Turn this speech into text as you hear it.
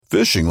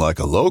Fishing like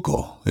a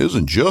local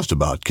isn't just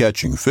about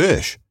catching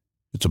fish.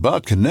 It's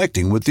about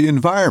connecting with the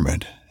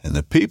environment and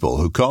the people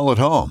who call it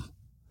home.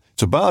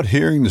 It's about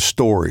hearing the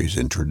stories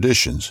and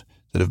traditions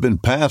that have been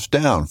passed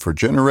down for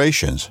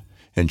generations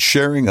and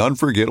sharing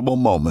unforgettable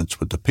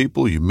moments with the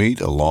people you meet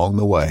along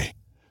the way.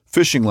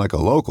 Fishing like a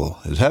local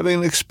is having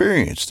an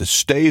experience that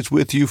stays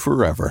with you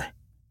forever.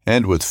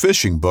 And with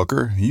Fishing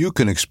Booker, you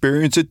can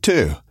experience it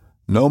too,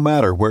 no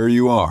matter where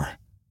you are.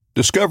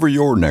 Discover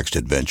your next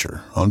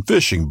adventure on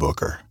Fishing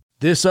Booker.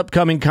 This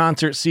upcoming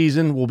concert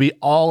season will be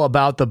all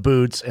about the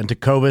boots, and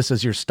Tecovas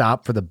is your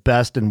stop for the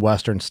best in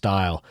Western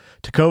style.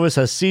 Tecovas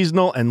has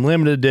seasonal and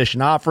limited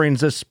edition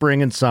offerings this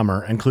spring and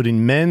summer,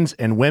 including men's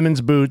and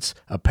women's boots,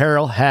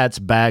 apparel, hats,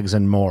 bags,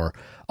 and more.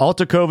 All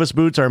Tecovas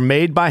boots are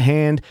made by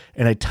hand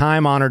in a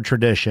time-honored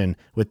tradition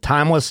with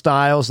timeless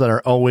styles that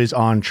are always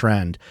on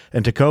trend.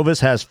 And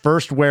Tecovas has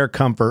first wear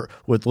comfort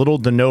with little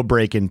to no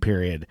break-in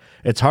period.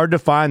 It's hard to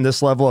find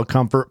this level of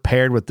comfort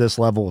paired with this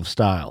level of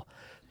style.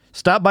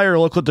 Stop by your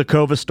local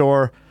Tecovas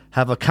store,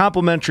 have a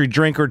complimentary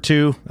drink or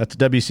two, that's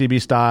WCB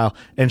style,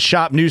 and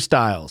shop new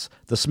styles.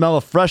 The smell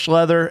of fresh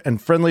leather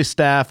and friendly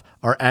staff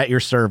are at your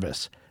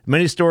service.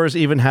 Many stores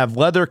even have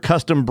leather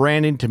custom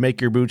branding to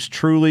make your boots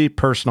truly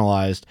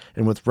personalized.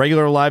 And with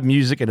regular live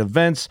music and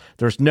events,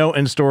 there's no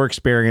in-store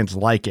experience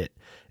like it.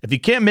 If you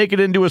can't make it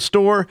into a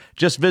store,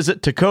 just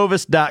visit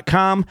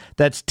tecovas.com.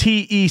 That's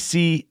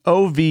TECOVAS.com.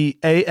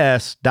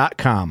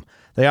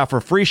 They offer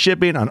free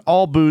shipping on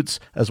all boots,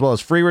 as well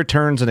as free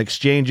returns and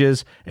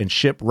exchanges, and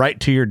ship right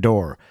to your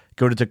door.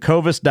 Go to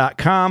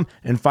tecovas.com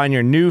and find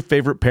your new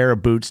favorite pair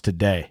of boots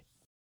today.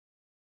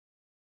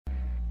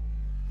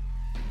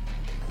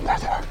 Right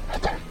there.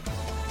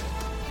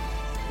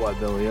 Why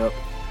belly up?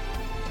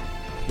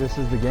 This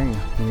is the game.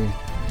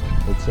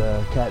 It's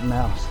cat and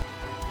mouse.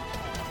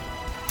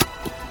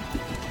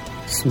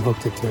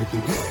 Smoked a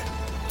turkey.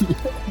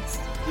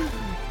 Yes.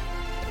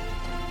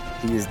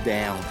 He is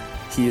down.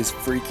 He is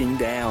freaking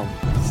down.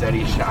 Said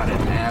he shot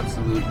an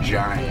absolute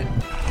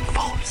giant.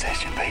 Fall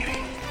Obsession, baby.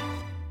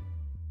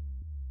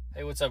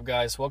 Hey, what's up,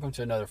 guys? Welcome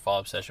to another Fall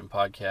Obsession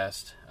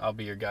podcast. I'll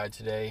be your guide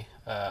today.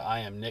 I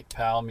am Nick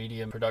Powell,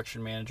 Media and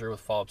Production Manager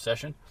with Fall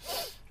Obsession.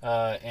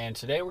 And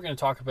today we're going to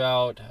talk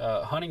about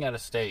hunting out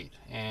of state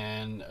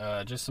and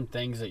just some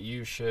things that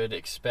you should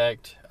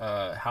expect,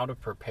 how to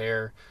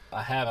prepare.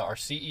 I have our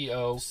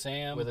CEO,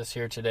 Sam, with us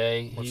here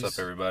today. What's up,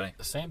 everybody?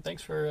 Sam,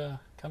 thanks for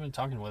coming and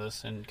talking with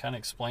us and kind of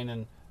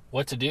explaining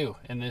what to do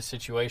in this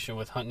situation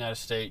with hunting out of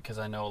state, because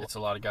I know it's a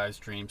lot of guys'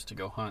 dreams to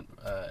go hunt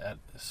at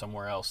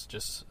somewhere else,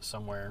 just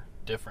somewhere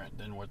different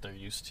than what they're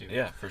used to.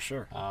 Yeah, for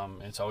sure.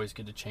 It's always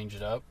good to change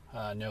it up.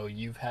 I know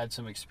you've had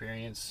some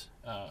experience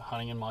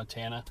hunting in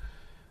Montana.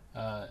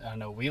 I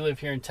know we live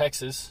here in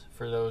Texas,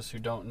 for those who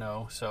don't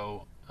know,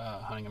 so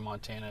hunting in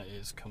Montana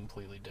is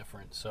completely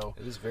different. So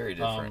it is very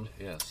different,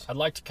 yes. I'd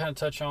like to kind of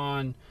touch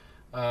on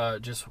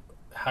just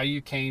how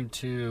you came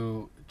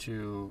to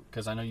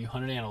because I know you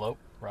hunted antelope,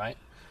 right?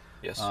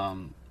 Yes.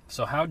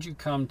 So how'd you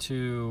come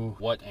to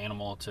what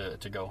animal to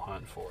go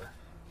hunt for?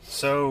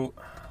 So,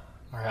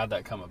 or how'd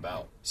that come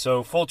about?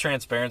 So, full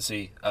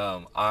transparency,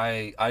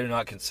 I do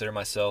not consider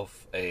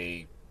myself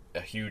a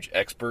huge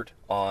expert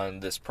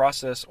on this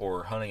process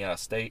or hunting out of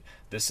state.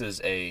 This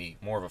is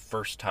more of a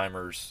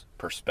first-timer's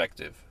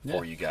perspective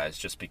for you guys,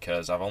 just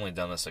because I've only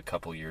done this a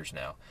couple years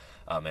now,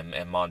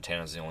 and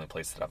Montana's the only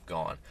place that I've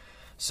gone.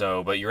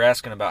 So, but you're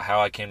asking about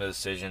how I came to the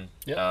decision.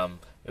 Yep.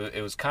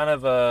 It was kind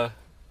of the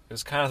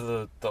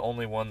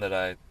only one that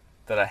I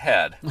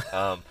had.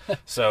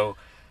 So,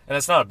 and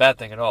it's not a bad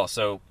thing at all.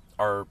 So,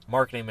 our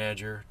marketing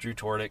manager, Drew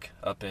Tordick,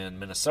 up in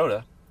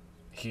Minnesota,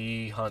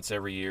 he hunts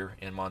every year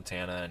in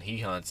Montana, and he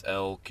hunts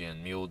elk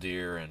and mule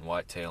deer and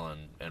whitetail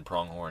and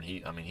pronghorn.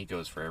 He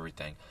goes for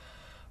everything.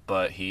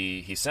 But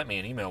he sent me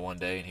an email one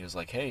day, and he was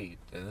like, hey,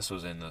 and this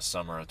was in the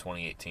summer of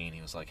 2018.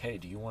 He was like, hey,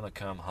 do you want to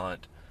come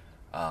hunt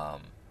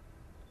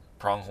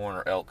pronghorn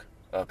or elk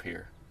up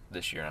here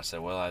this year? And I said,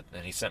 well,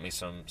 and he sent me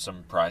some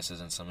prices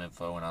and some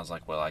info, and I was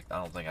like, well, I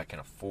don't think I can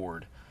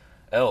afford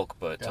elk,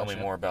 but Tell me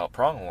more about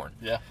pronghorn.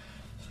 Yeah.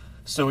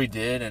 So he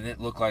did, and it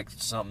looked like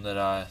something that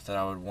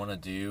I would want to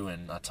do,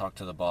 and I talked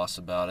to the boss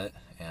about it,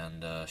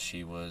 and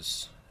she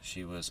was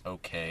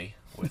okay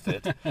with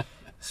it.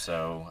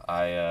 So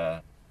I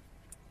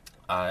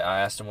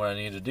asked him what I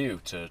needed to do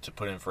to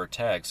put in for a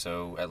tag.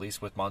 So at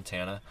least with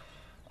Montana,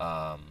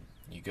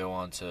 you go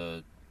on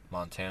to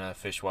Montana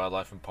Fish,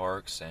 Wildlife, and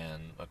Parks,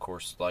 and of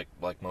course, like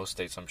most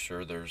states, I'm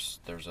sure there's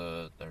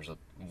a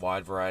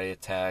wide variety of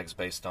tags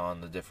based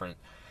on the different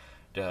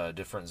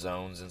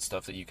zones and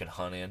stuff that you can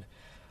hunt in.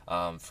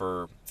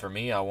 For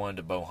me, I wanted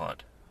to bow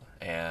hunt,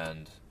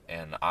 and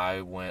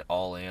I went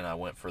all in. I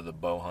went for the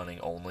bow hunting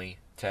only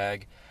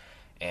tag,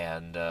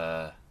 and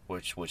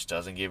which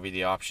doesn't give you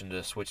the option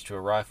to switch to a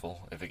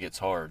rifle if it gets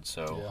hard.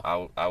 So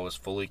yeah. I was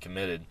fully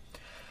committed.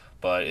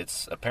 But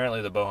it's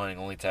apparently the bow hunting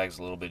only tag is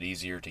a little bit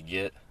easier to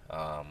get,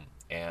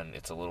 and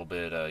it's a little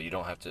bit you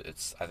don't have to.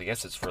 I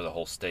guess it's for the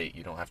whole state.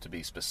 You don't have to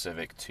be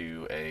specific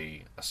to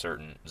a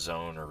certain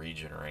zone or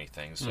region or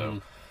anything.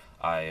 So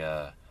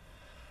I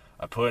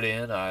I put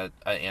in,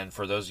 and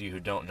for those of you who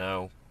don't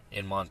know,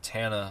 in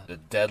Montana, the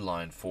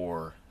deadline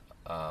for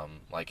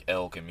like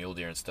elk and mule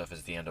deer and stuff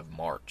is the end of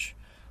March.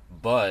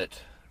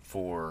 But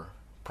for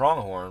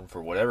pronghorn,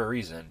 for whatever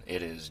reason,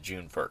 it is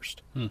June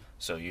 1st.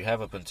 So you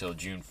have up until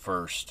June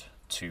 1st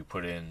to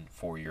put in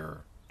for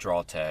your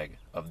draw tag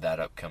of that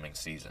upcoming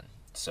season.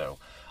 So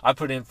I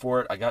put in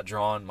for it. I got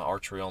drawn, my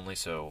archery only,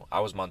 so I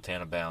was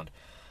Montana bound.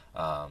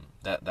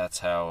 That's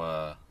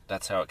how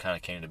it kind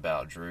of came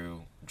about.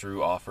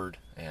 Drew offered,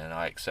 and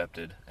I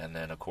accepted. And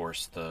then, of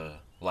course, the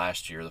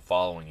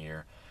following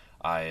year,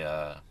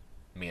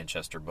 me and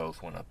Chester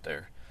both went up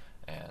there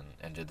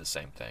and did the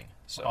same thing.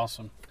 So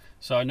Awesome.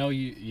 So I know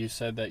you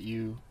said that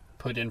you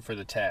put in for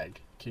the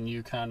tag. Can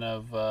you kind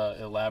of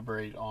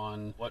elaborate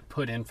on what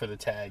put in for the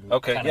tag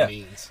kind of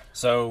means?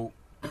 So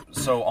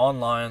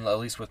online, at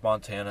least with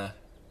Montana,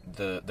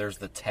 there's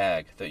the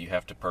tag that you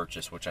have to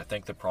purchase, which I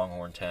think the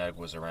pronghorn tag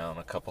was around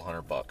a couple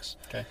 $100.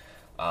 Okay.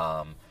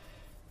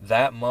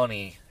 That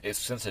money,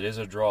 since it is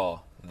a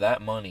draw, that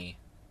money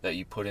that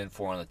you put in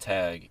for on the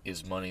tag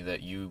is money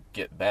that you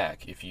get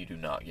back if you do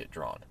not get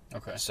drawn.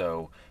 Okay.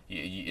 So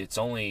it's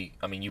only,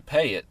 you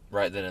pay it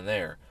right then and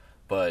there,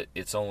 but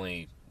it's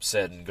only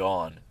said and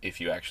gone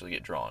if you actually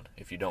get drawn.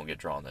 If you don't get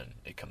drawn, then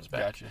it comes back.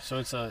 Gotcha. So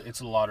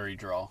it's a lottery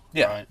draw.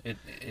 Yeah, right?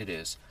 it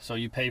is. So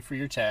you pay for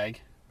your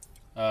tag.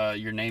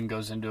 Your name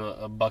goes into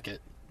a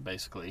bucket,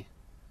 basically,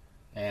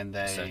 and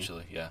they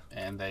Essentially, yeah.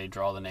 And they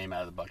draw the name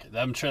out of the bucket.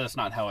 I'm sure that's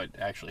not how it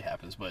actually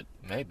happens, but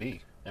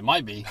Maybe. it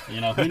might be.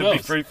 Who knows? It'd be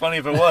pretty funny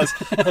if it was.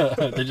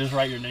 They just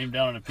write your name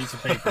down on a piece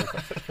of paper.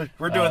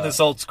 We're doing this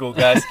old school,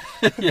 guys.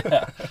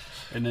 Yeah,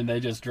 and then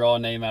they just draw a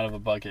name out of a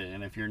bucket,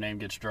 and if your name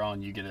gets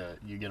drawn, you get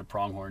a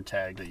pronghorn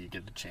tag that you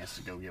get the chance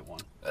to go get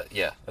one.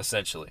 Yeah,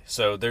 essentially.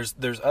 So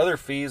there's other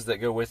fees that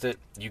go with it.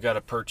 You got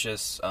to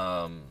purchase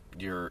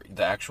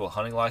the actual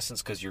hunting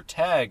license, because your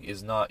tag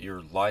is not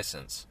your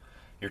license.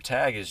 Your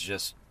tag is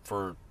just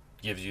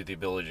gives you the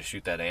ability to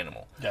shoot that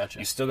animal. Gotcha.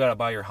 You still got to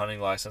buy your hunting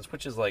license,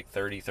 which is like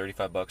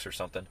 $35 or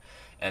something.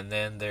 And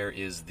then there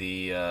is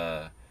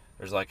there's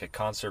like a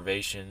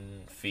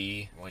conservation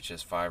fee, which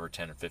is $5 or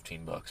 $10 or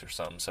 $15 or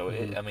something. So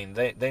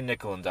they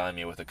nickel and dime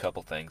you with a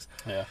couple things.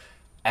 Yeah.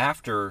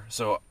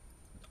 So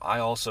I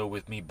also,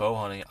 with me bow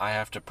hunting, I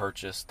have to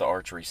purchase the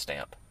archery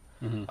stamp,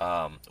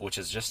 which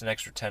is just an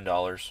extra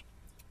 $10.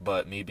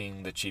 But me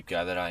being the cheap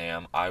guy that I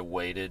am, I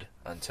waited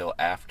until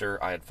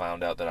after I had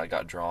found out that I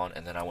got drawn,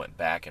 and then I went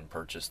back and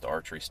purchased the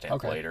archery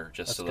stamp later.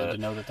 That's good to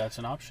know that that's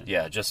an option.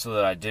 Yeah, just so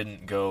that I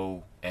didn't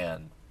go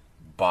and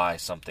buy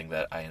something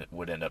that I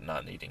would end up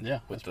not needing.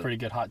 Yeah, that's a pretty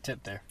good hot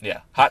tip there. Yeah,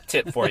 hot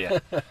tip for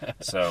you.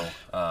 So,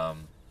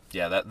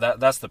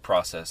 that's the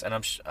process.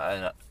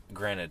 And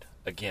granted,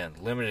 again,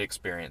 limited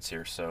experience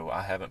here, so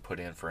I haven't put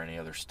in for any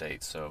other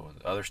states. So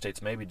other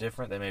states may be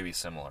different, they may be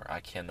similar. I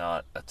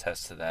cannot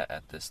attest to that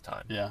at this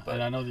time. Yeah,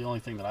 and I know the only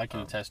thing that I can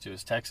attest to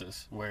is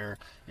Texas, where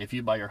if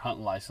you buy your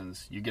hunting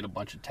license, you get a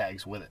bunch of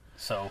tags with it.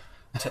 So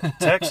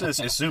Texas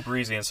is super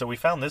easy, and so we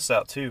found this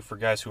out too for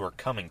guys who are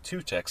coming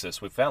to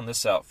Texas. We found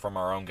this out from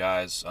our own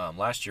guys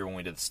last year when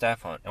we did the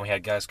staff hunt, and we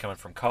had guys coming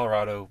from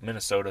Colorado,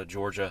 Minnesota,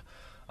 Georgia,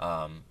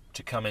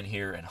 to come in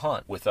here and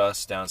hunt with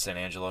us down in San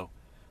Angelo.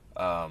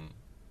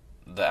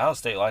 The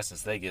out-of-state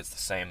license they get is the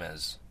same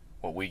as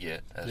what we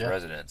get as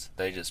residents.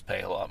 They just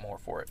pay a lot more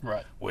for it,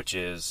 right? Which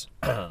is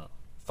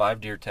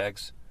 5 deer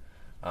tags,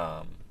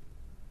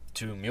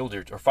 2 mule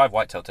deer, or 5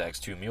 whitetail tags,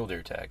 2 mule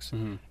deer tags,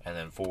 and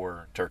then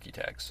 4 turkey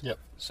tags. Yep.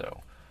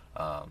 So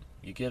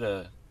you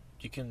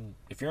can,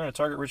 if you're in a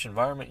target-rich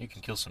environment, you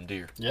can kill some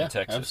deer in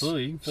Texas.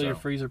 Absolutely. You can fill your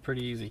freezer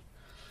pretty easy.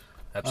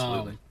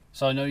 Absolutely.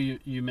 So I know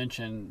you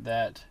mentioned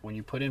that when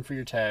you put in for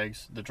your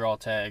tags, the draw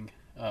tag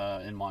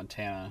in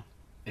Montana,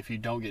 if you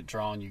don't get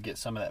drawn, you get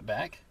some of that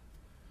back?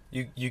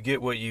 You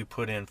get what you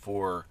put in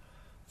for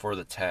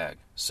the tag.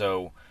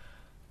 So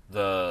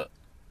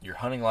your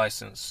hunting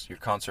license, your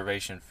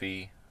conservation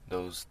fee,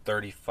 those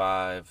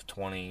 $35,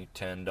 $20,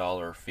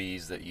 $10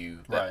 fees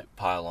that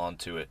pile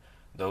onto it,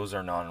 those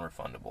are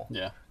non-refundable.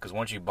 Yeah. Because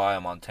once you buy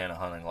a Montana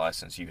hunting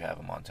license, you have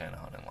a Montana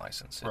hunting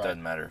license. It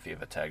doesn't matter if you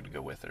have a tag to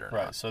go with it or not.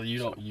 Right. So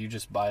you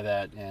just buy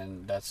that,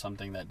 and that's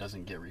something that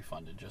doesn't get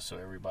refunded. Just so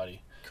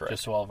everybody,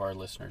 just so all of our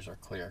listeners are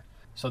clear.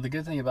 So the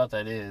good thing about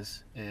that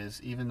is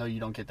even though you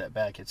don't get that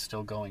back, it's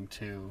still going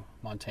to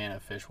Montana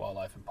Fish,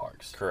 Wildlife, and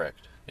Parks.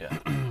 Correct. Yeah.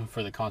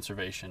 For the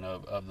conservation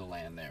of the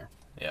land there.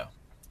 Yeah.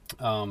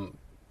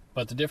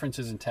 But the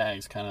differences in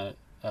tags kind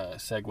of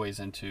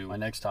segues into my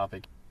next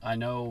topic. I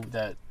know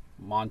that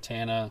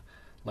Montana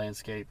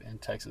landscape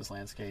and Texas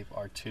landscape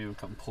are two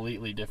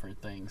completely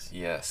different things.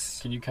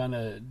 Yes. Can you kind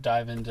of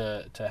dive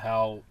into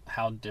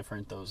how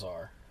different those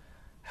are?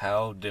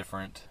 How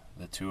different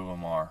the two of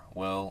them are?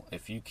 Well,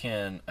 if you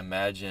can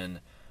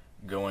imagine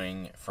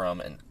going from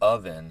an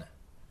oven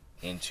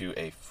into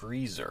a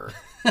freezer,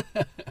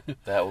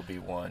 that would be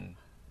one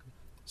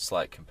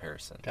slight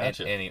comparison.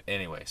 Gotcha.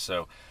 Anyway,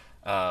 so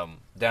down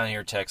here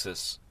in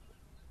Texas,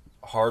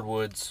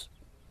 hardwoods,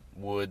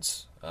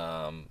 woods,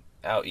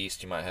 out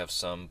east you might have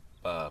some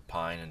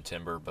pine and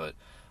timber, but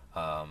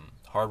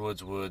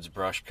hardwoods, woods,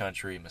 brush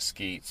country,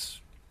 mesquites,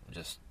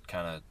 just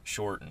kind of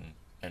short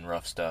and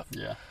rough stuff.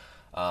 Yeah.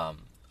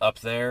 Up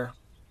there,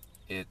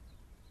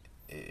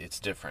 it's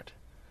different.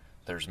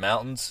 There's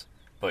mountains,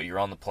 but you're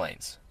on the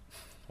plains,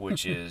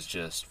 which is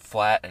just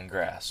flat and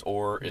grass,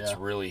 or it's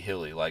really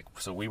hilly. Like,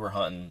 so we were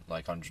hunting,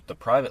 like on the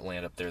private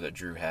land up there that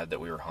Drew had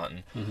that we were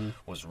hunting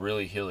was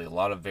really hilly. A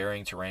lot of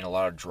varying terrain, a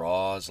lot of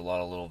draws, a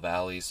lot of little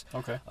valleys.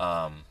 Okay.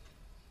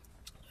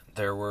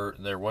 There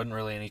wasn't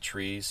really any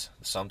trees.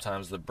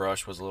 Sometimes the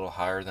brush was a little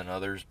higher than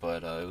others,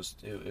 but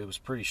it was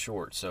pretty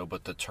short. So,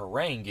 but the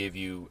terrain gave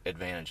you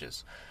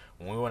advantages.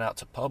 When we went out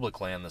to public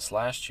land this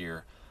last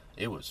year,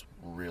 it was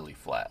really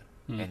flat.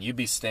 And you'd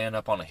be standing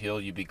up on a hill,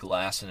 you'd be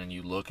glassing, and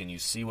you look and you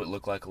see what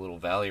looked like a little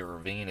valley or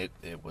ravine.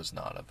 It was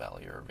not a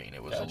valley or ravine.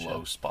 It was a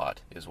low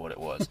spot is what it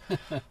was.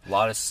 A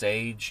lot of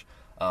sage.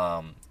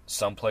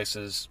 Some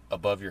places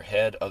above your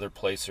head, other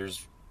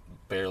places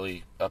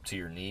barely up to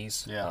your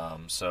knees. Yeah.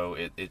 So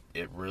it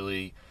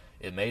really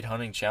made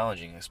hunting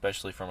challenging,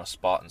 especially from a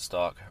spot and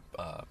stalk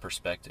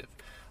perspective.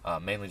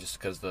 Mainly just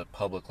because the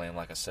public land,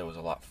 like I said, was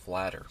a lot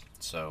flatter.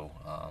 So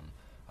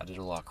I did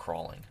a lot of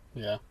crawling.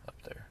 Yeah.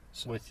 Up there.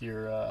 So. With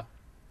your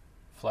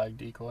flag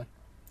decoy?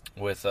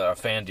 With a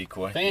fan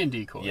decoy. Fan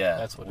decoy. Yeah,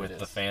 that's what it is. with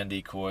the fan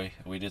decoy.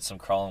 We did some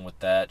crawling with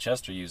that.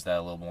 Chester used that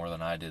a little more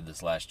than I did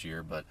this last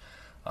year, but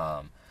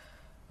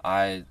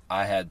I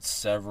had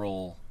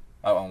several.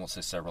 I won't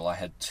say several. I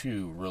had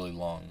 2 really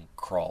long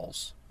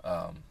crawls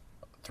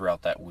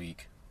throughout that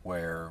week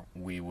where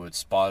we would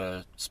spot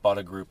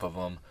a group of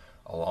them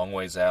a long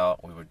ways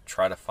out. We would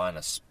try to find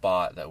a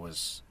spot that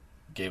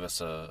gave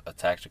us a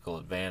tactical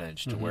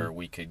advantage to where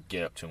we could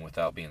get up to them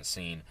without being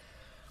seen.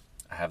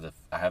 I have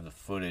the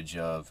footage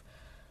of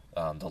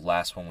the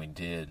last one we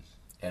did.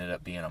 Ended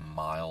up being a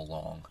mile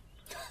long.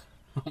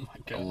 Oh my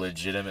god!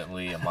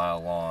 Legitimately a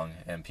mile long,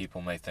 and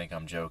people may think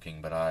I'm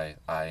joking, but I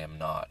am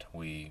not.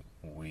 We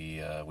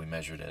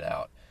measured it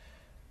out.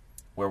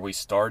 Where we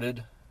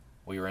started,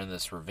 we were in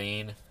this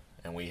ravine,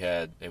 and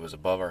it was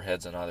above our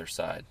heads on either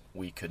side.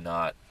 We could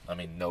not.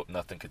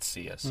 Nothing could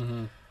see us.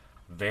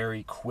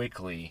 Very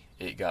quickly,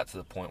 it got to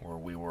the point where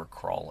we were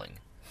crawling.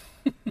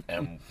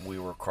 And we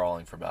were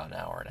crawling for about an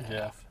hour and a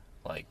half.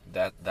 Like,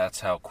 that's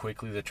how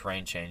quickly the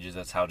terrain changes.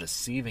 That's how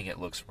deceiving it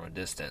looks from a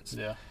distance.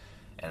 Yeah.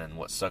 And then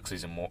what sucks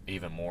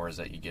even more is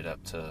that you get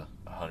up to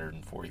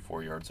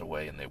 144 yards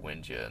away and they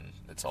wind you, and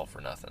it's all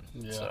for nothing.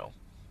 Yeah.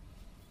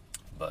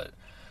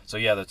 So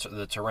yeah,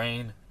 the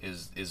terrain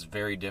is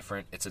very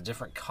different. It's a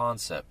different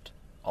concept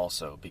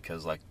also,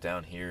 because like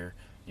down here,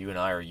 you and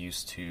I are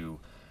used to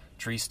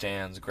tree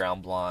stands,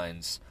 ground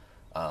blinds,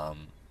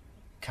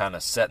 kind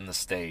of setting the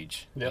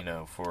stage,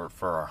 for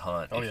our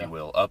hunt, if you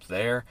will. Up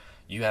there,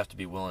 you have to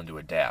be willing to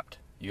adapt.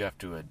 You have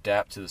to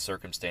adapt to the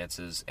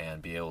circumstances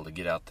and be able to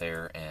get out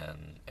there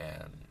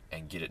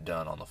and get it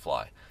done on the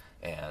fly.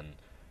 And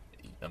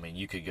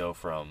you could go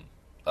from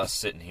us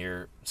sitting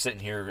here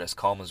as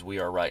calm as we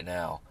are right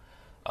now,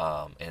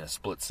 and a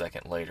split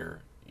second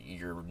later,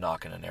 you're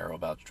knocking an arrow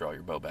about to draw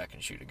your bow back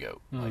and shoot a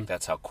goat. Like,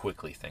 that's how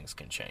quickly things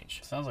can change.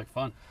 Sounds like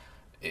fun.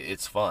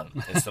 It's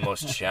fun. It's the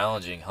most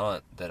challenging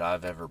hunt that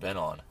I've ever been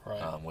on,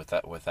 right.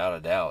 Without a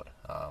doubt.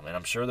 And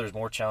I'm sure there's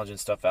more challenging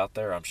stuff out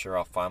there. I'm sure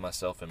I'll find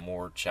myself in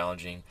more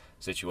challenging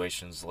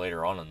situations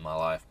later on in my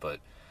life.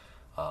 But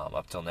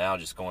up till now,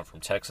 just going from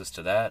Texas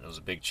to that, it was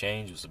a big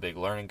change. It was a big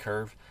learning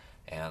curve,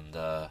 and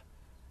it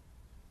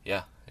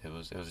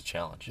was a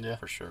challenge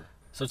for sure.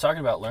 So talking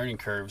about learning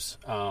curves,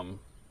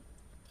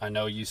 I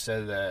know you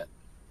said that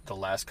the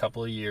last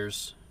couple of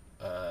years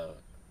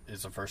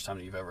is the first time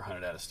that you've ever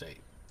hunted out of state.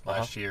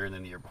 Last year and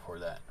then the year before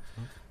that.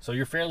 So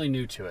you're fairly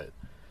new to it.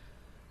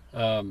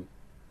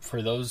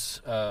 For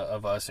those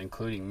of us,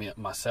 including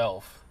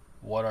myself,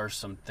 what are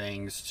some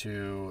things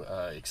to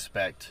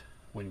expect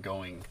when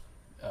going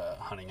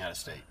hunting out of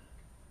state?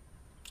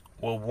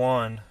 Well,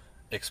 one,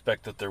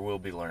 expect that there will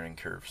be learning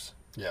curves.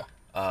 Yeah.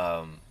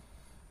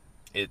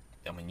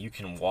 You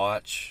can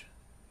watch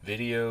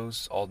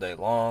videos all day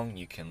long.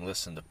 You can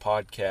listen to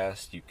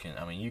podcasts. You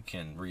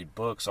can read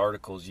books,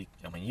 articles.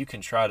 You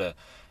can try to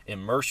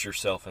immerse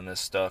yourself in this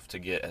stuff to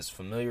get as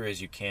familiar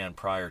as you can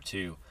prior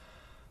to,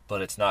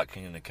 but it's not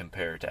going to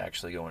compare to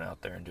actually going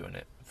out there and doing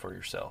it for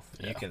yourself.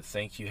 Yeah. You can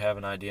think you have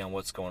an idea on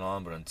what's going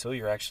on, but until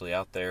you're actually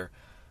out there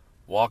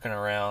walking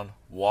around,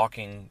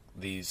 walking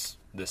this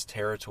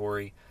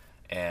territory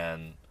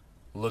and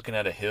looking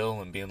at a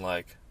hill and being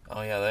like,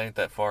 oh yeah, that ain't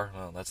that far.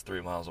 Well, that's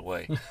 3 miles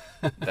away.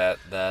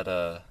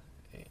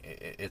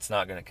 It's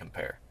not going to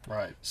compare.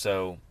 Right.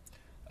 So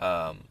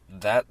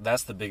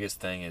that's the biggest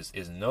thing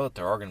is know that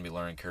there are going to be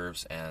learning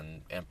curves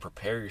and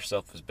prepare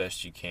yourself as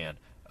best you can.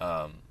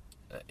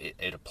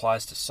 It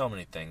applies to so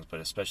many things, but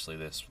especially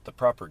this. The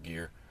proper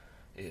gear,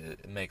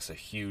 it makes a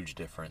huge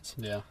difference.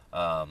 Yeah.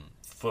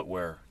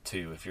 Footwear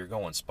too. If you're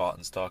going spot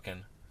and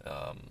stalking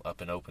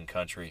up in open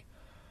country,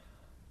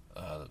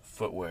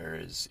 footwear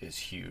is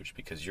huge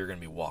because you're going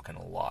to be walking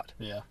a lot.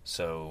 Yeah.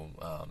 So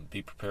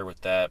be prepared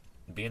with that.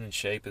 being in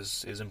shape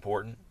is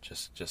important.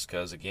 Just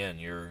because again,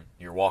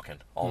 you're walking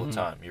all the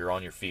time. You're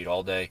on your feet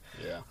all day.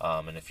 Yeah.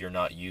 And if you're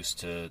not used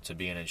to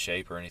being in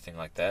shape or anything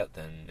like that,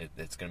 then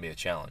it's going to be a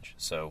challenge.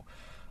 So,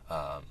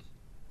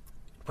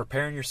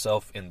 preparing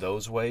yourself in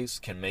those ways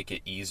can make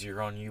it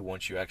easier on you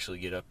once you actually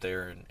get up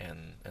there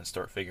and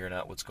start figuring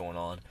out what's going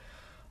on.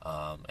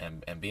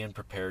 And being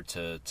prepared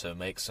to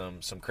make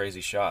some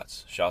crazy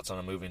shots on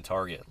a moving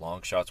target,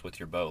 long shots with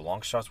your bow,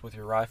 long shots with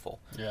your rifle.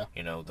 Yeah.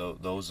 You know,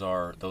 those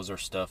are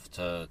stuff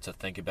to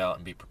think about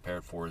and be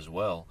prepared for as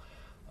well,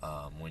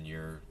 when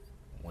you're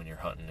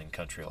hunting in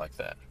country like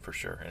that, for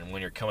sure. And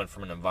when you're coming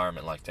from an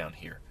environment like down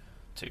here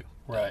too.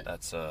 Right.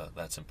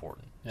 That's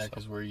important. Yeah,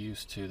 because we're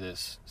used to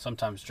this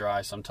sometimes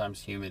dry,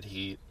 sometimes humid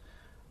heat.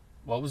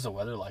 What was the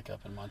weather like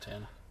up in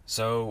Montana?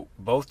 So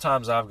both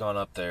times I've gone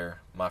up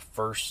there, my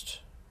first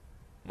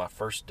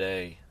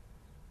day,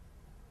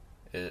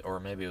 or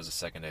maybe it was the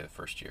second day of the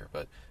first year,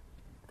 but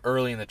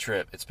early in the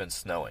trip, it's been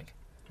snowing.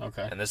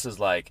 Okay. And this is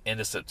like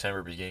end of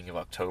September, beginning of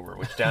October,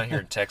 which down here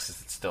in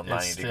Texas, it's still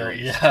 90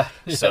 degrees. Yeah,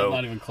 so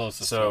not even close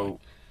to So snowing.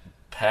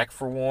 pack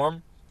for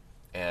warm,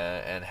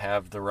 and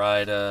have the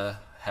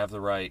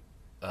right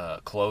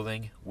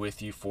clothing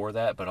with you for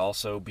that, but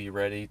also be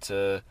ready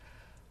to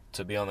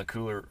be on the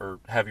cooler, or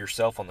have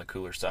yourself on the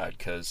cooler side,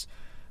 because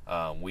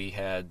we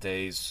had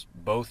days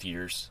both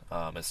years,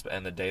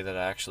 and the day that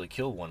I actually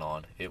killed one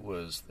on, it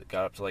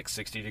got up to like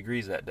 60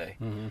 degrees that day.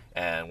 Mm-hmm.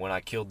 And when I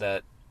killed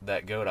that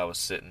goat, I was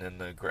sitting in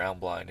the ground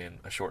blind in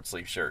a short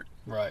sleeve shirt.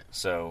 Right.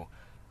 So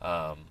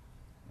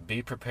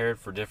be prepared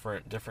for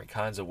different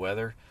kinds of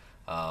weather,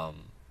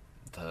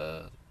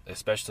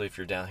 especially if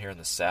you're down here in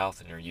the south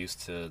and you're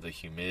used to the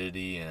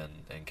humidity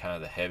and kind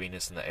of the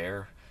heaviness in the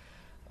air.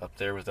 Up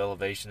there with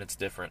elevation, it's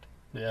different.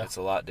 Yeah. It's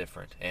a lot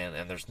different,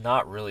 and there's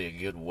not really a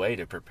good way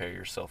to prepare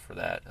yourself for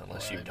that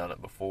unless you've done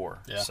it before.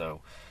 Yeah.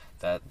 So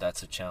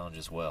that's a challenge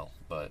as well.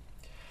 But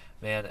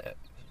man,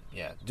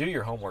 yeah, do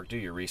your homework, do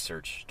your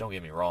research. Don't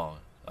get me wrong,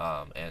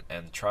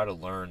 and try to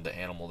learn the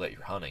animal that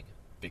you're hunting,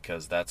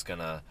 because that's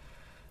gonna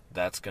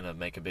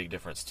make a big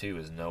difference too.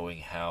 Is knowing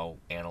how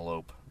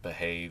antelope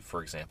behave,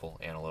 for example,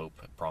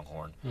 antelope,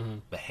 pronghorn,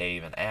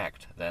 behave and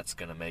act. That's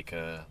gonna make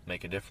a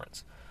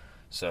difference.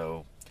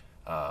 So.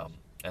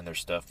 And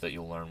there's stuff that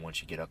you'll learn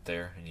once you get up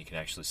there and you can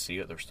actually see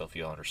it. There's stuff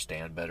you'll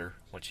understand better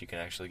once you can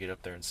actually get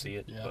up there and see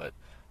it. Yeah.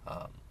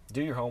 But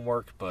do your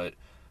homework, but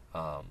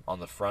on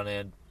the front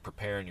end,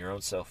 preparing your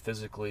own self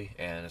physically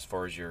and as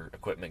far as your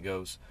equipment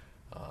goes,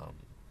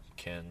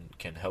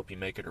 can help you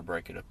make it or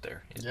break it up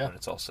there when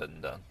it's all said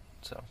and done.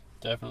 So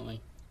definitely.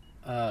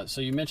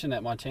 So you mentioned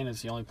that Montana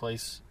is the only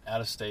place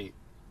out of state,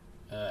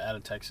 out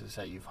of Texas,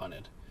 that you've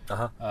hunted.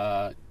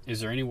 Uh-huh.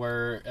 Is there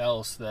anywhere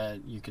else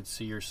that you could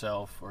see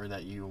yourself, or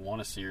that you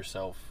want to see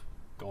yourself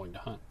going to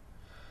hunt?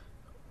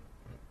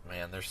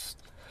 Man, there's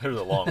a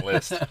long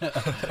list.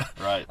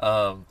 Right.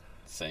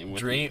 Same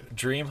with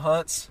dream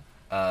hunts.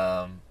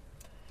 I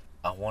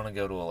want to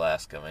go to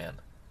Alaska, man.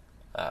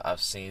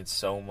 I've seen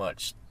so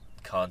much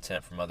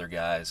content from other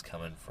guys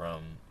coming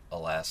from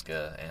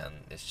Alaska,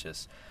 and it's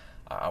just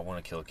I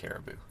want to kill a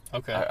caribou.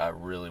 Okay. I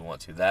really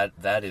want to.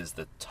 That is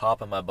the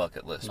top of my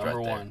bucket list. Number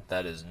right there. one.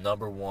 That is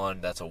number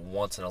one. That's a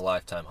once in a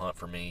lifetime hunt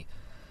for me.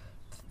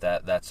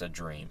 That's a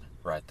dream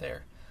right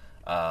there.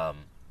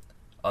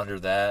 Under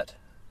that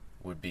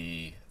would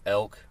be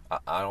elk.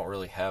 I don't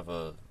really have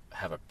a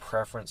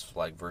preference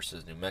like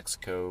versus New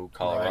Mexico,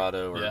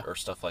 Colorado, or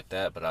stuff like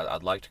that. But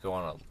I'd like to go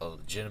on a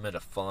legitimate, a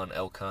fun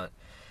elk hunt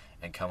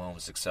and come home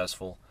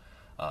successful.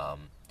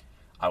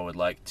 I would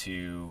like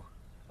to.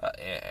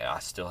 I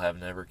still have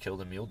never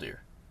killed a mule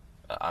deer.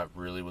 I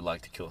really would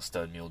like to kill a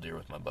stud mule deer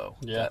with my bow.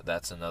 Yeah.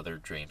 That's another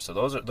dream. So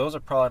those are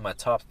probably my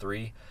top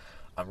three.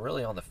 I'm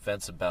really on the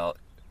fence about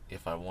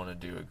if I want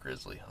to do a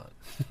grizzly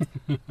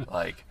hunt.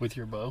 Like with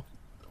your bow?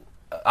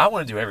 I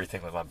want to do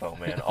everything with my bow,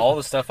 man. All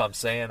the stuff I'm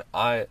saying,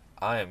 I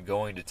am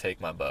going to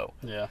take my bow.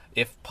 Yeah.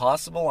 If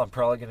possible, I'm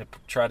probably going to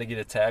try to get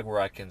a tag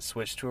where I can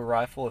switch to a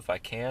rifle if I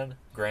can.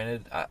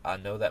 Granted, I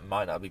know that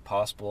might not be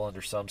possible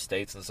under some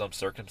states and some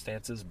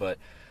circumstances, but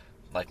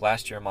like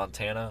last year in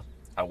Montana,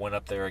 I went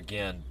up there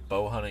again,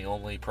 bow hunting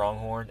only,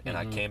 pronghorn, and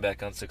I came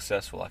back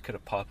unsuccessful. I could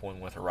have popped one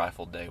with a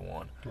rifle day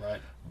one.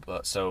 Right.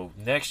 But so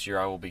next year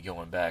I will be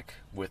going back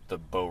with the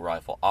bow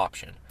rifle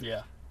option.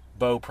 Yeah.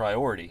 Bow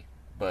priority,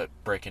 but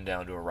breaking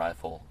down to a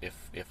rifle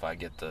if I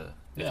get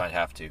if I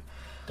have to.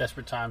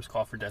 Desperate times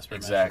call for desperate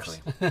exactly.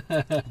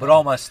 measures. But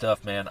all my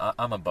stuff, man,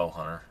 I'm a bow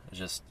hunter.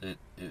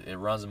 It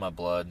runs in my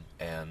blood,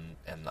 and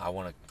I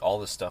want to all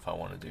this stuff I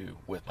want to do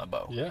with my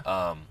bow.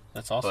 Yeah.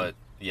 That's awesome. But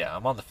yeah,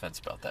 I'm on the fence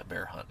about that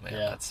bear hunt, man.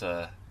 Yeah.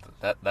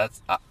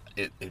 That's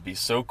it'd be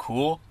so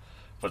cool,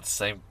 but at the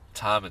same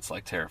time, it's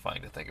like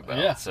terrifying to think about.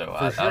 Yeah, so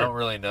for sure. I don't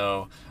really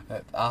know.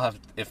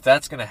 If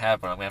that's gonna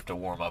happen, I'm gonna have to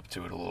warm up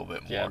to it a little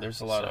bit more. Yeah, there's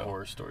a lot of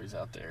horror stories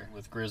out there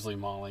with grizzly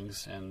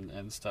maulings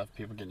and stuff,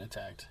 people getting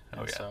attacked.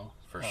 Oh, yeah, so,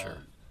 for sure.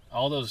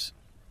 All those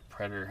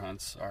predator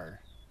hunts are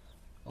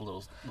a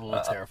little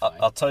terrifying.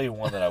 I'll tell you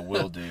one that I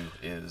will do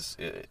is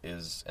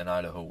an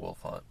Idaho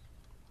wolf hunt.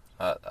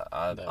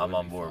 I'm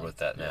on board fun. with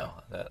that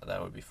now.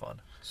 That would be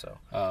fun. So,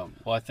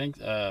 well, I think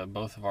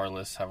both of our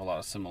lists have a lot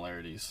of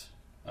similarities.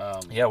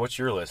 what's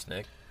your list,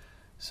 Nick?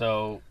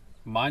 So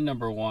my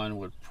number one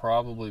would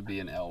probably be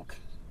an elk.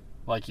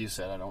 Like you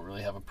said, I don't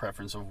really have a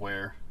preference of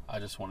where. I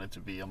just want it to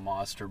be a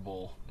monster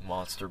bull.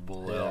 Monster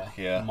bull elk.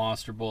 Yeah.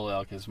 Monster bull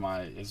elk is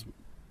my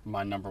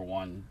number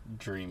one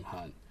dream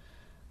hunt.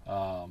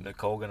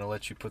 Nicole gonna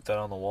let you put that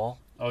on the wall?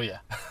 Oh yeah.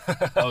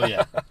 Oh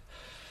yeah.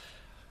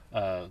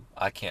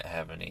 I can't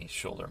have any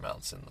shoulder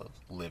mounts in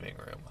the living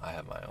room. I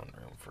have my own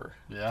room for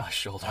my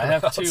shoulder I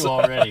have mounts. 2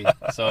 already.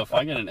 So if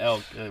I get an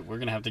elk, we're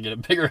going to have to get a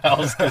bigger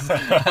house because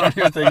I don't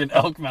even think an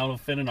elk mount will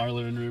fit in our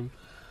living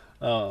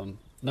room.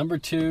 Number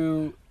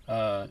 2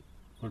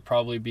 would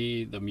probably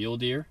be the mule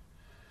deer.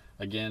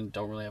 Again,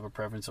 don't really have a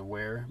preference of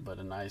where, but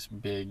a nice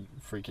big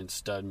freaking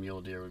stud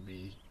mule deer would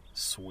be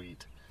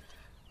sweet.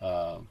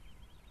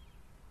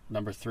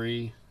 Number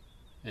 3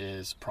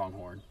 is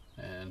pronghorn.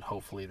 And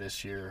hopefully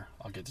this year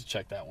I'll get to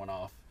check that one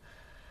off.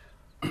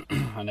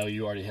 I know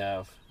you already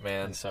have.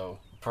 Man, and so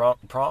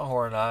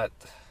pronghorn, and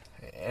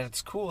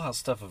it's cool how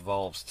stuff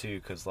evolves too,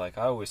 because like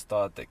I always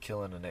thought that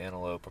killing an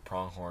antelope or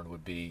pronghorn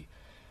would be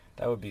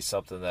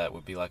something that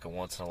would be like a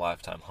once in a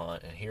lifetime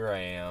hunt. And here I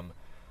am,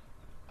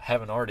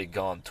 having already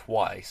gone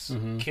twice,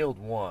 killed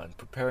one,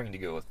 preparing to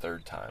go a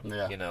third time.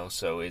 Yeah. You know,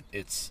 so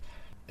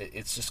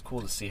it's just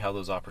cool to see how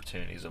those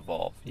opportunities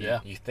evolve.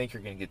 You think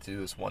you're going to get to do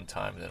this one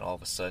time, and then all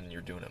of a sudden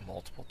you're doing it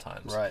multiple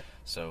times. Right.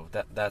 So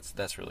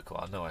that's really cool.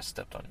 I know I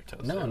stepped on your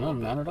toes. No,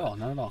 not at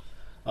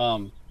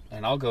all.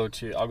 And I'll go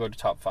to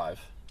top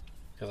 5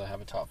 because I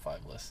have a top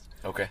 5 list.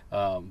 Okay.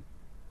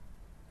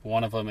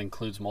 One of them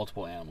includes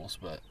multiple animals,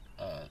 but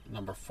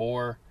number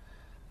 4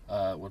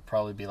 would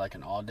probably be like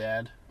an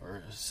aoudad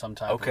or some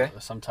type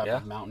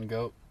of mountain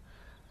goat.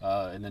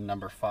 And then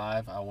number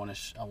 5, I want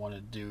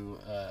to do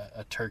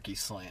a turkey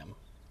slam.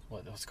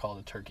 What's called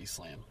a turkey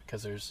slam,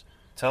 because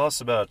Tell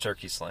us about a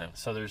turkey slam.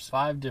 So there's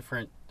 5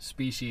 different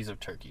species of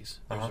turkeys.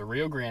 There's a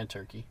Rio Grande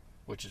turkey,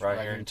 which is right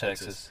here in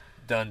Texas.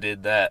 Done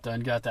did that.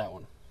 Done got that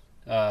one.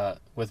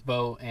 With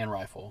bow and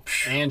rifle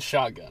and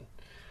shotgun.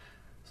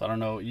 So I don't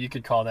know, you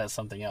could call that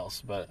something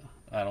else, but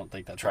I don't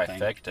think that's a thing.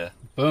 Trifecta.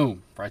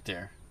 Boom, right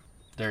there.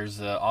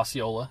 There's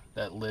Osceola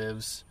that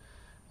lives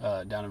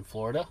down in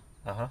Florida.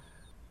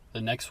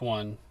 The next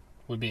one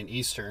would be an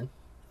eastern,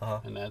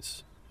 and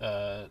that's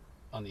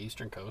on the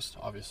eastern coast,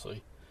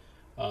 obviously.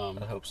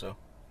 I hope so.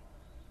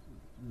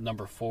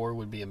 Number 4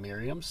 would be a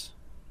Merriam's,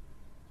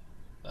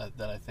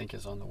 that I think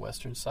is on the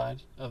western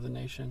side of the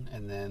nation.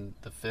 And then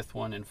the 5th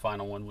one and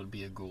final one would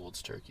be a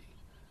Gould's turkey.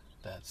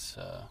 That's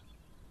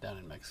down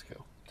in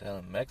Mexico.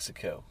 Down in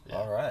Mexico. Yeah.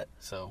 All right.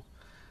 So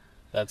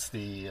that's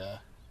the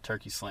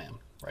turkey slam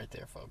right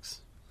there, folks.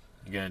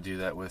 You're going to do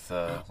that with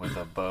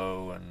a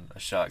bow and a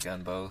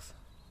shotgun both?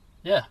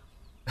 Yeah.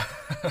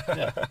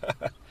 Yeah.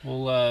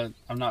 Well,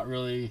 I don't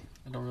really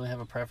have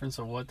a preference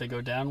of what they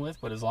go down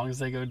with, but as long as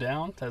they go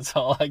down, that's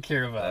all I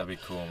care about. That'd be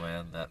cool,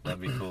 man.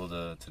 That'd be cool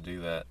to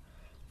do that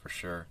for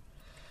sure.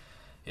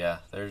 Yeah,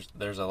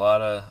 there's a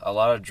lot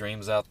of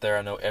dreams out there.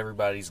 I know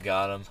everybody's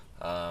got them,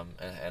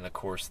 and of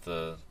course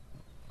I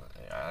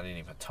didn't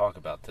even talk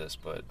about this,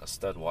 but a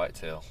stud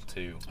whitetail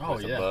too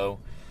with a bow.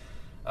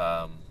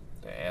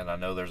 And I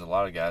know there's a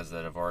lot of guys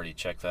that have already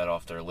checked that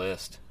off their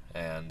list,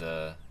 and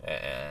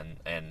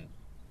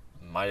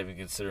might even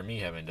consider me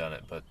having done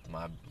it. But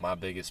my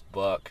biggest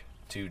buck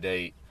to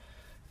date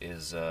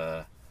is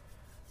a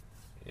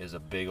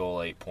big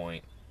old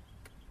 8-point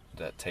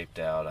that taped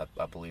out,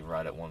 I believe,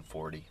 right at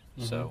 140.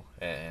 So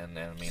and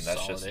I mean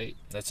that's solid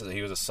just 8.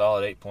 He was a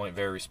solid 8-point,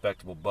 very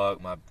respectable buck.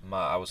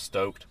 I was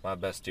stoked, my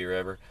best deer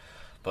ever.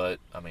 But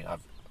I mean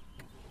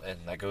and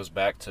that goes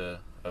back to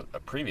a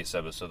previous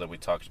episode that we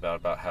talked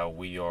about how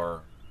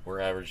we're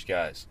average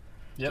guys.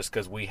 Yep. Just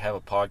because we have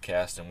a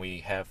podcast and we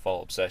have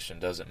Fall Obsession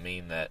doesn't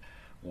mean that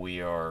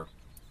we are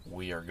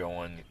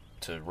going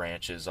to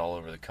ranches all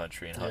over the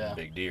country and hunting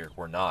big deer.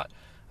 We're not.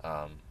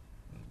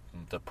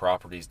 The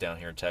properties down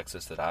here in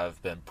Texas that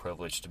I've been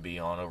privileged to be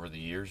on over the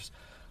years,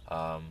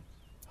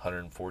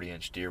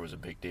 140-inch deer was a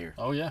big deer.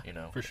 Oh yeah, you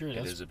know, for sure.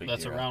 That's a big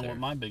that's deer around what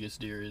my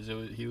biggest deer is.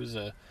 He was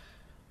a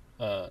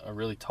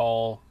really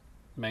tall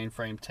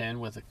mainframe 10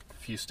 with a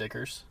few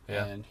stickers,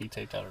 and he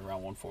taped out at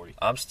around 140.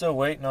 I'm still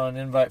waiting on an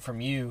invite from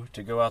you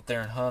to go out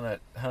there and hunt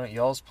at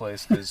y'all's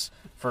place, because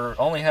for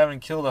only having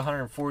killed a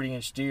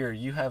 140-inch deer,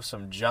 you have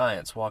some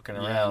giants walking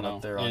around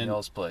up there on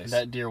y'all's place.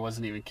 That deer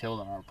wasn't even killed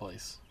on our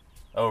place.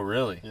 Oh,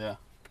 really? Yeah.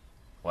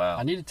 Wow.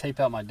 I need to tape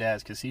out my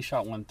dad's, because he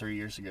shot one 3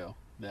 years ago.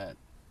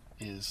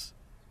 He's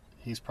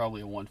probably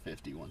a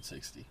 150,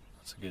 160.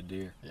 That's a good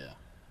deer. Yeah.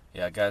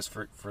 Yeah, guys,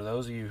 for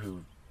those of you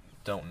who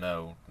don't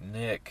know,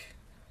 Nick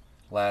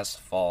last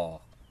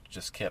fall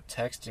just kept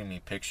texting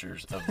me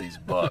pictures of these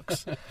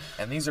bucks.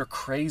 And these are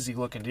crazy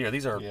looking deer.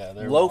 These are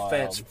low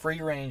fence, free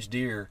range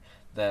deer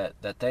that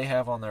they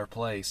have on their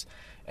place.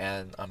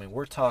 And I mean,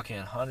 we're talking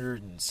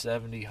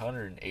 170,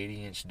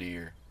 180 inch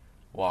deer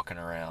walking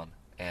around.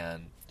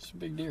 And It's a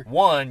big deer.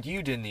 One,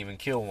 you didn't even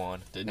kill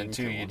one, Didn't and even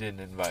two, kill you one. didn't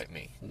invite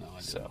me. No, I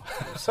didn't. So.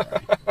 I'm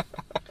sorry.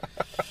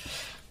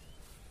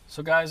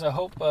 So, guys, I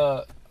hope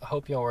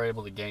y'all were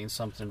able to gain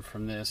something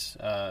from this.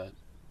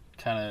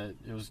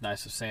 It was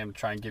nice of Sam to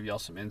try and give y'all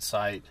some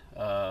insight,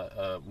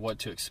 what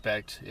to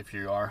expect if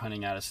you are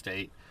hunting out of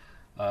state,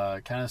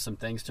 kind of some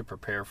things to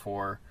prepare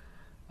for.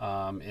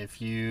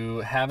 If you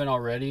haven't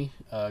already,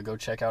 go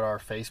check out our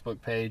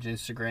Facebook page,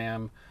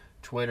 Instagram,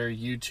 Twitter,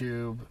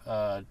 YouTube.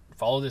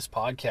 Follow this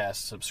podcast.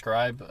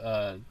 Subscribe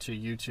to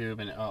YouTube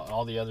and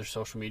all the other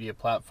social media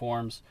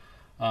platforms.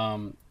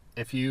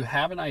 If you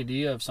have an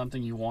idea of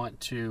something you want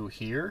to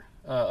hear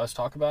us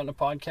talk about in a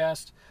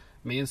podcast,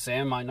 me and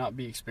Sam might not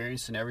be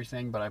experienced in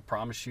everything, but I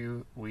promise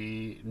you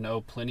we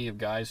know plenty of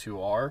guys who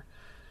are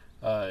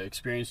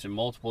experienced in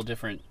multiple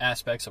different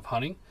aspects of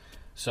hunting.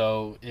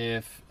 So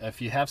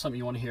if you have something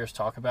you want to hear us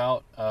talk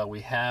about,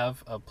 we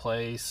have a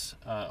place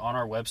on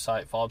our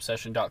website,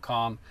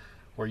 fallobsession.com,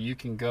 where you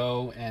can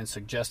go and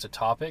suggest a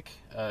topic.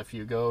 If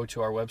you go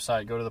to our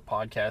website, go to the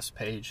podcast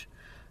page,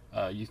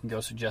 you can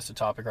go suggest a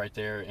topic right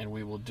there, and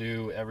we will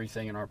do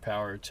everything in our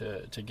power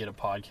to get a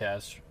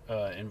podcast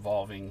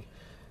involving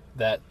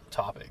that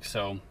topic.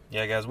 So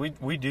Yeah, guys,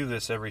 we do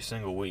this every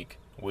single week.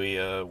 We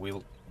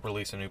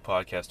release a new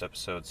podcast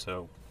episode,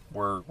 so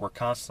we're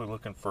constantly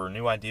looking for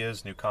new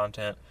ideas, new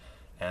content,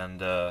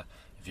 and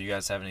if you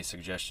guys have any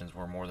suggestions,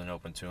 we're more than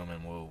open to them,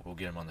 and we'll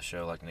get them on the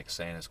show, like Nick's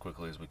saying, as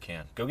quickly as we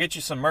can. Go get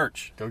you some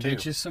merch.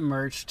 get you some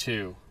merch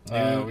too.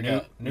 New, We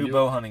got new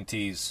bow hunting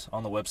tees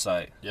on the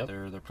website. Yep.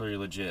 They're pretty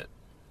legit.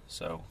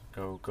 So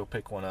go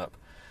pick one up.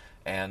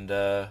 And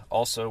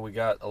also, we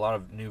got a lot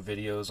of new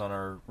videos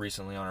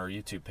recently on our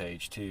YouTube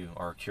page too.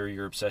 Our Cure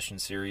Your Obsession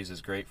series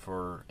is great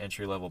for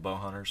entry-level bow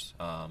hunters.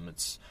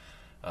 It's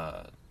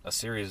a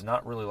series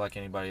not really like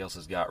anybody else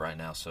has got right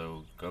now.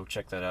 So go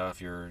check that out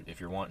if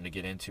you're wanting to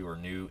get into or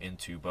new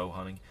into bow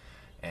hunting.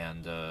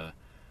 And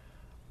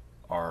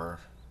our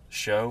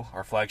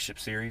flagship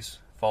series,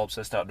 Fall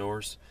Obsessed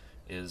Outdoors,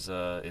 is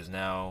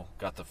now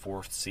got the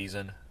 4th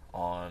season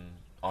on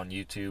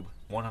YouTube,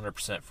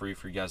 100% free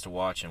for you guys to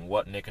watch. And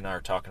what Nick and I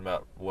are talking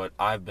about, what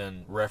I've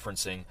been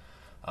referencing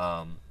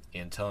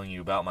in telling you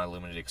about my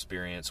limited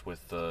experience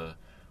with the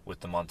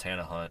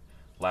Montana hunt,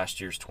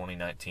 last year's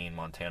 2019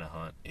 Montana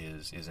hunt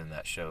is in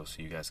that show,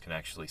 so you guys can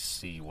actually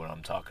see what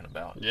I'm talking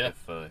about. Yeah.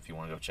 If you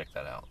want to go check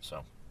that out.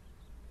 So.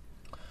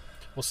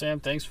 Well, Sam,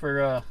 thanks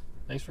for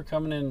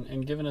coming in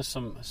and giving us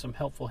some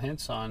helpful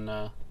hints on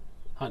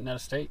hunting out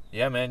of state.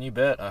 Yeah, man, you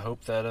bet. I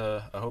hope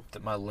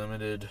that my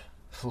limited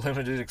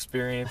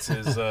experience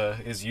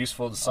is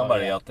useful to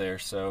somebody out there.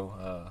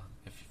 So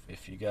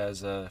if you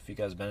guys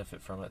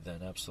benefit from it, then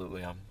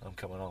absolutely, I'm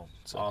coming on.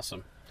 So.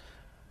 Awesome.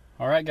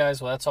 All right,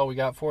 guys. Well, that's all we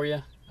got for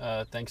you.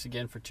 Thanks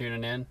again for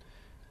tuning in.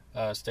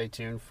 Stay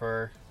tuned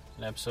for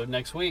an episode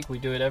next week. We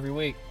do it every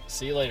week.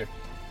 See you later.